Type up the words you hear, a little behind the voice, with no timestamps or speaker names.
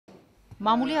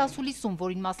Մամուլի ասուլիսում,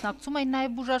 որին մասնակցում էին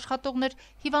նաև բուժաշխատողներ,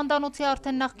 հիվանդանոցի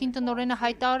արդեն նախկին տնօրենը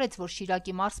հայտարարեց, որ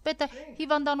Շիրակի մարզպետը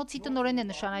հիվանդանոցի տնօրեն է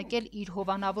նշանակել իր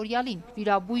հովանավորյալին։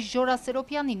 Վիրաբույժ Ժորա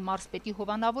Սերոբյանին մարզպետի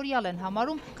հովանավորյալ են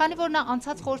համարում, քանի որ նա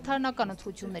անցած խորհրդարանական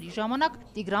ընտրությունների ժամանակ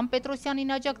Տիգրան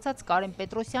Պետրոսյանին աջակցած Կարեն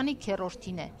Պետրոսյանի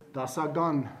քեռորդին է։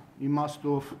 Դասական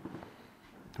իմաստով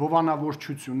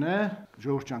հովանավորչություն է,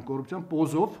 Ժողովուրդ ջան, կոռուպցիան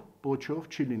պոզով, պոչով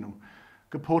չի լինում։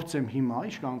 Կփորձեմ հիմա,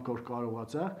 ինչքան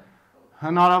կարողացա,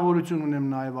 հնարավորություն ունեմ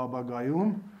նաև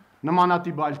ապագայում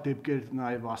նմանատիպ այլ դեպքեր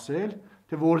նաև ասել,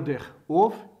 թե որտեղ,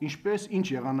 ով, ինչպես, ինչ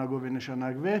եղանակով է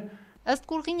նշանակվել։ Ըստ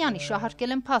Կուրղինյանի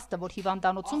շահարկել են փաստը, որ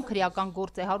հիվանդանոցում քրեական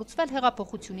գործ է հարուցվել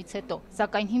հեղափոխությունից հետո,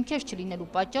 սակայն հիմքեր չլինելու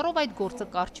պատճառով այդ գործը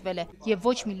կարճվել է եւ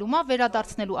ոչ մի լումա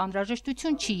վերադարձնելու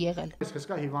անհրաժեշտություն չի եղել։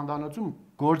 Այսքան հիվանդանոցում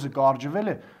գործը կարճվել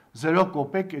է 0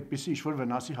 կոպեկ այդպիսի ինչ-որ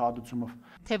վնասի հատուցումով։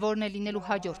 Թե որն է լինելու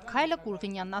հաջորդ քայլը,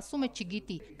 Կուրղինյանն ասում է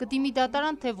չգիտի, կդիմի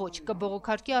դատարան թե ոչ,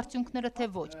 կբողոքարկի արդյունքները թե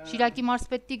ոչ։ Շիրակի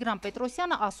մարզպետ Տիգրան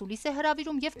Պետրոսյանը ասուլիս է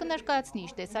հրավիրում եւ կներկայացնի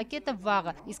իր տեսակետը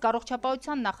վաղը, իսկ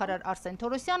առողջապահության նախարար Արսեն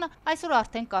Թորոսյանը այսօր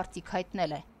արդեն կարծիք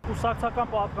հայտնել է։ Կուսակցական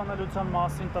պատկանելիության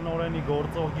մասին տնօրենի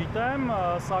գործող գիտեմ,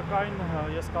 սակայն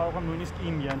ես կարող եմ նույնիսկ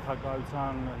իմ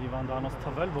ենթակայության հիվանդանոց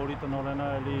թվել, որի տնօրենը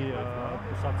էլի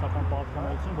կուսակցական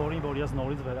պատկանելություն, որ ես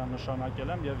նորից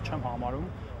վերանշանակել եմ եւ չեմ համարում,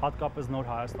 հատկապես նոր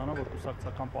Հայաստանը, որ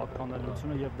կուսակցական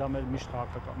պատկանելությունը եւ դա մեր միշտ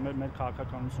մեր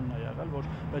քաղաքականությունն է եղել,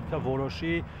 որ պետք է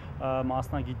որոշի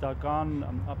մասնագիտական,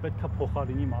 պետք է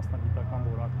փոխարինի մասնագիտական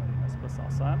որակներին, այսպես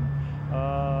ասեմ։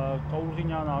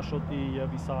 Կուրղինյան Աշոտի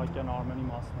եւ Իսահակյան Արմենի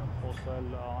մասին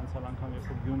խոսել անցյալ անգամ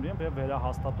երբ Գյումրի եմ եւ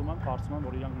վերահաստատում եմ, կարծում եմ,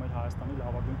 որ իրանք մեր Հայաստանի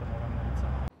լավագույն տնօրեններից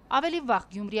են։ Ավելի վաղ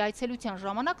Գյումրի այցելության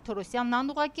ժամանակ Թորոսյանն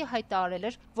անուղղակի հայտարարել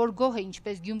էր, որ գոհ է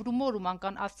ինչպես Գյումրու մոր ու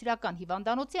մանկան ավստրիական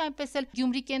հիվանդանոցի, այնպես էլ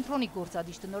Գյումրի կենտրոնի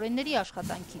գործադիր տնօրենների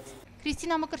աշխատանքից։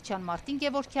 Քրիստինա Մկրտչյան, Մարտին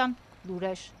Գևորգյան,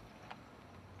 Լուրեր։